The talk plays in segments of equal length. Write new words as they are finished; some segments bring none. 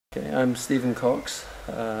Okay, I'm Stephen Cox.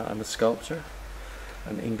 I'm a sculptor.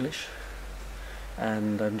 I'm English,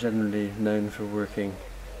 and I'm generally known for working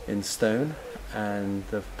in stone, and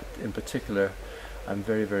in particular I'm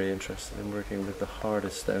very interested in working with the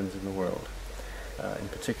hardest stones in the world, in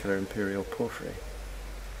particular imperial porphyry.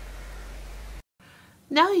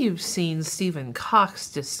 Now you've seen Stephen Cox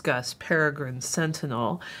discuss Peregrine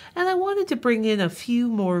Sentinel, and I wanted to bring in a few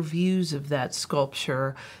more views of that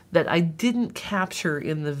sculpture that I didn't capture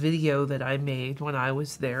in the video that I made when I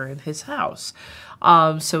was there in his house.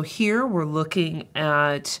 So here we're looking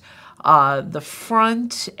at the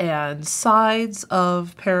front and sides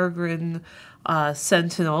of Peregrine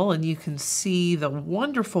Sentinel, and you can see the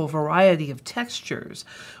wonderful variety of textures.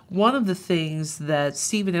 One of the things that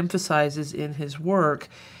Stephen emphasizes in his work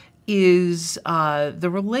is the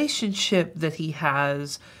relationship that he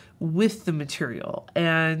has with the material,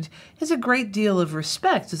 and has a great deal of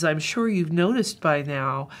respect, as I'm sure you've noticed by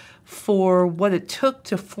now, for what it took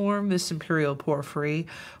to form this imperial porphyry,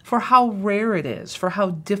 for how rare it is, for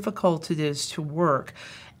how difficult it is to work,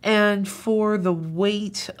 and for the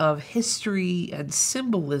weight of history and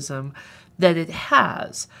symbolism that it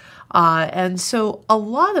has. And so a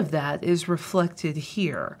lot of that is reflected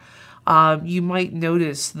here. You might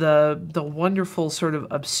notice the wonderful sort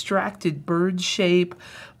of abstracted bird shape,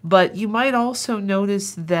 but you might also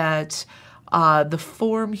notice that the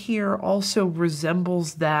form here also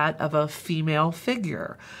resembles that of a female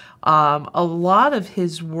figure. A lot of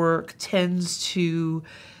his work tends to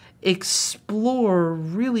explore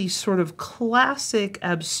really sort of classic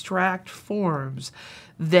abstract forms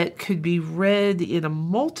that could be read in a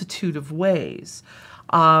multitude of ways.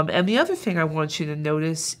 And the other thing I want you to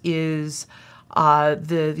notice is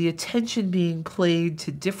the attention being played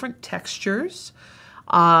to different textures,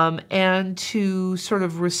 and to sort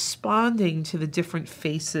of responding to the different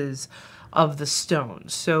faces of the stone.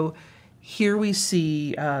 So here we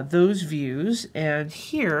see those views, and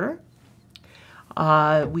here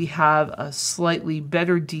we have a slightly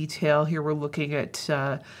better detail. Here we're looking at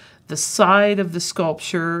the side of the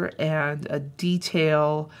sculpture and a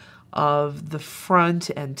detail of the front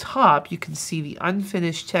and top. You can see the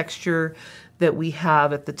unfinished texture that we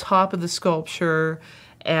have at the top of the sculpture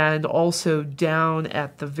and also down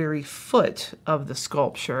at the very foot of the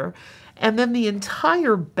sculpture. And then the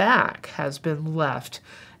entire back has been left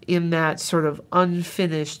in that sort of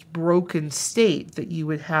unfinished, broken state that you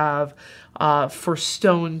would have for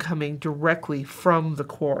stone coming directly from the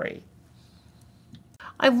quarry.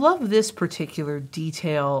 I love this particular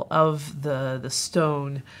detail of the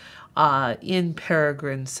stone in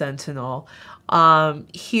Peregrine Sentinel.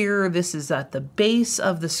 Here, this is at the base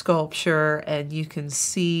of the sculpture, and you can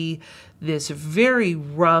see this very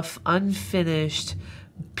rough, unfinished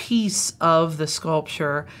piece of the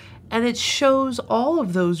sculpture, and it shows all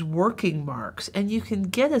of those working marks, and you can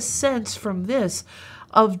get a sense from this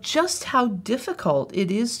of just how difficult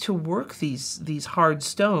it is to work these hard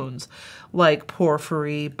stones like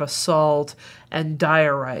porphyry, basalt, and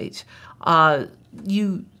diorite.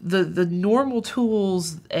 The normal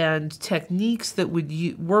tools and techniques that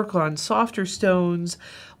would work on softer stones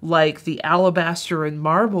like the alabaster and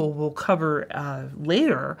marble we'll cover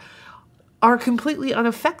later are completely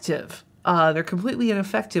ineffective. They're completely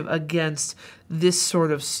ineffective against this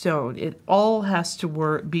sort of stone. It all has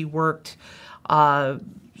to be worked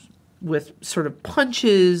with sort of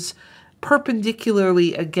punches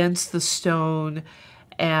perpendicularly against the stone,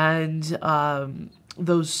 and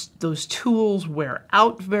those tools wear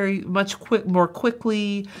out very much more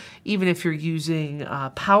quickly. Even if you're using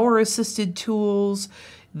power-assisted tools,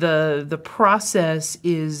 the process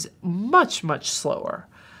is much slower.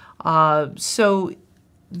 So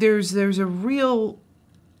there's a real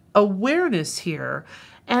awareness here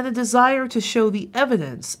and a desire to show the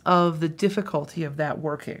evidence of the difficulty of that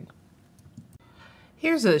working.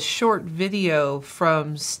 Here's a short video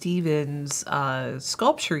from Stephen's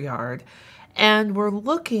sculpture yard, and we're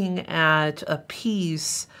looking at a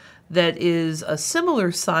piece that is a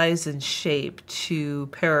similar size and shape to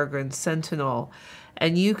Peregrine Sentinel.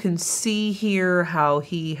 And you can see here how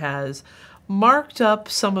he has marked up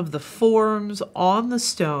some of the forms on the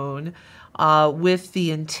stone with the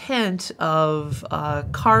intent of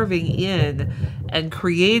carving in and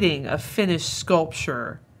creating a finished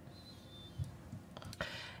sculpture.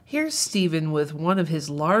 Here's Stephen with one of his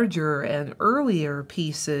larger and earlier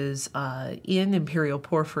pieces in imperial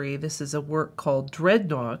porphyry. This is a work called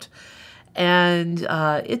Dreadnought, and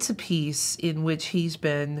it's a piece in which he's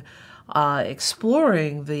been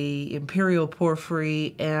exploring the imperial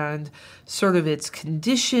porphyry and sort of its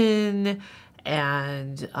condition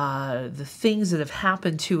and the things that have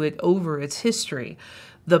happened to it over its history.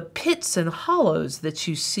 The pits and hollows that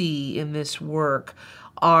you see in this work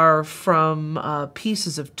are from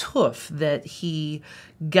pieces of tuff that he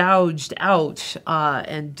gouged out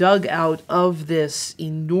and dug out of this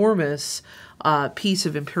enormous piece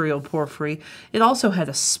of imperial porphyry. It also had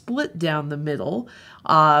a split down the middle,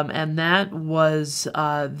 and that was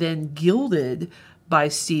then gilded by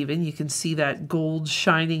Stephen. You can see that gold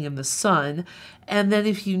shining in the sun. And then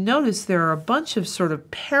if you notice, there are a bunch of sort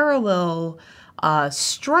of parallel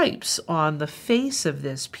stripes on the face of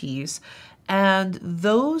this piece, and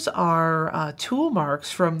those are tool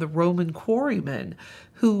marks from the Roman quarrymen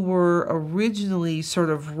who were originally sort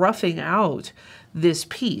of roughing out this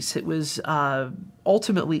piece. It was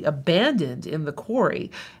ultimately abandoned in the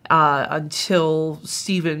quarry until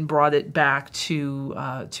Stephen brought it back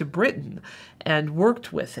to Britain and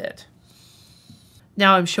worked with it.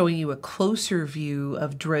 Now I'm showing you a closer view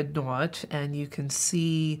of Dreadnought, and you can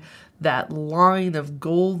see that line of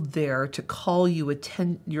gold there to call you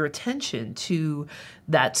your attention to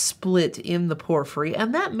that split in the porphyry,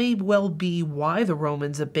 and that may well be why the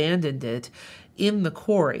Romans abandoned it in the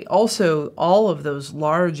quarry. Also, all of those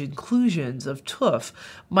large inclusions of tuff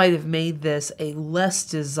might have made this a less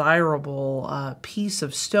desirable piece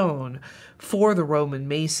of stone for the Roman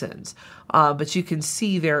masons. But you can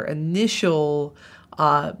see their initial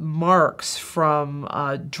marks from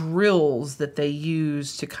drills that they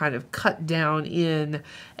use to kind of cut down in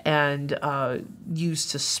and use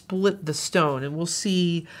to split the stone. And we'll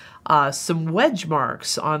see some wedge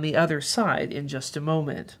marks on the other side in just a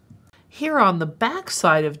moment. Here on the back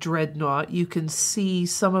side of Dreadnought, you can see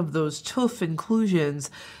some of those tuff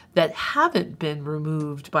inclusions that haven't been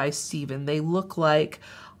removed by Stephen. They look like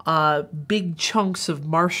big chunks of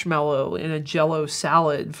marshmallow in a Jell-O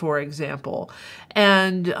salad, for example.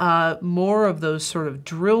 And more of those sort of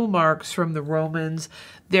drill marks from the Romans.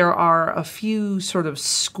 There are a few sort of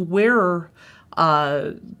square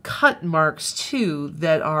cut marks, too,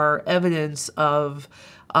 that are evidence of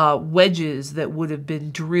wedges that would have been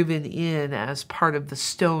driven in as part of the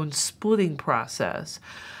stone splitting process.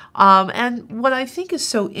 And what I think is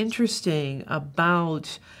so interesting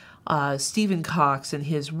about Stephen Cox and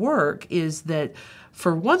his work is that,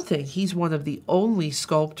 for one thing, he's one of the only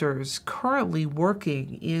sculptors currently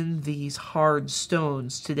working in these hard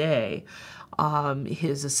stones today.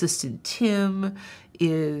 His assistant Tim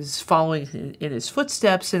is following in his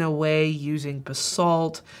footsteps in a way, using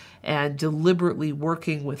basalt and deliberately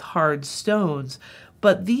working with hard stones.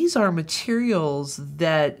 But these are materials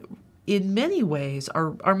that in many ways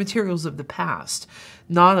are materials of the past,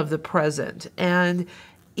 not of the present. And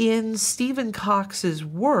in Stephen Cox's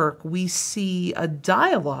work, we see a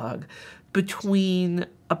dialogue between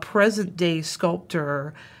a present-day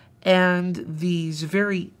sculptor and these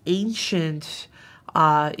very ancient,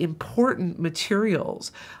 important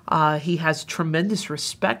materials. He has tremendous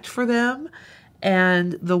respect for them,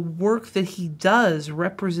 and the work that he does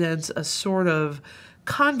represents a sort of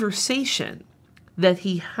conversation that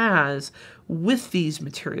he has with these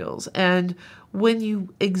materials. And when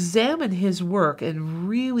you examine his work and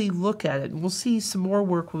really look at it, and we'll see some more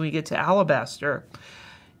work when we get to alabaster,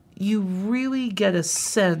 you really get a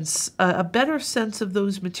sense, a better sense of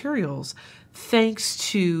those materials thanks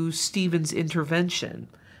to Stephen's intervention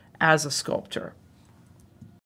as a sculptor.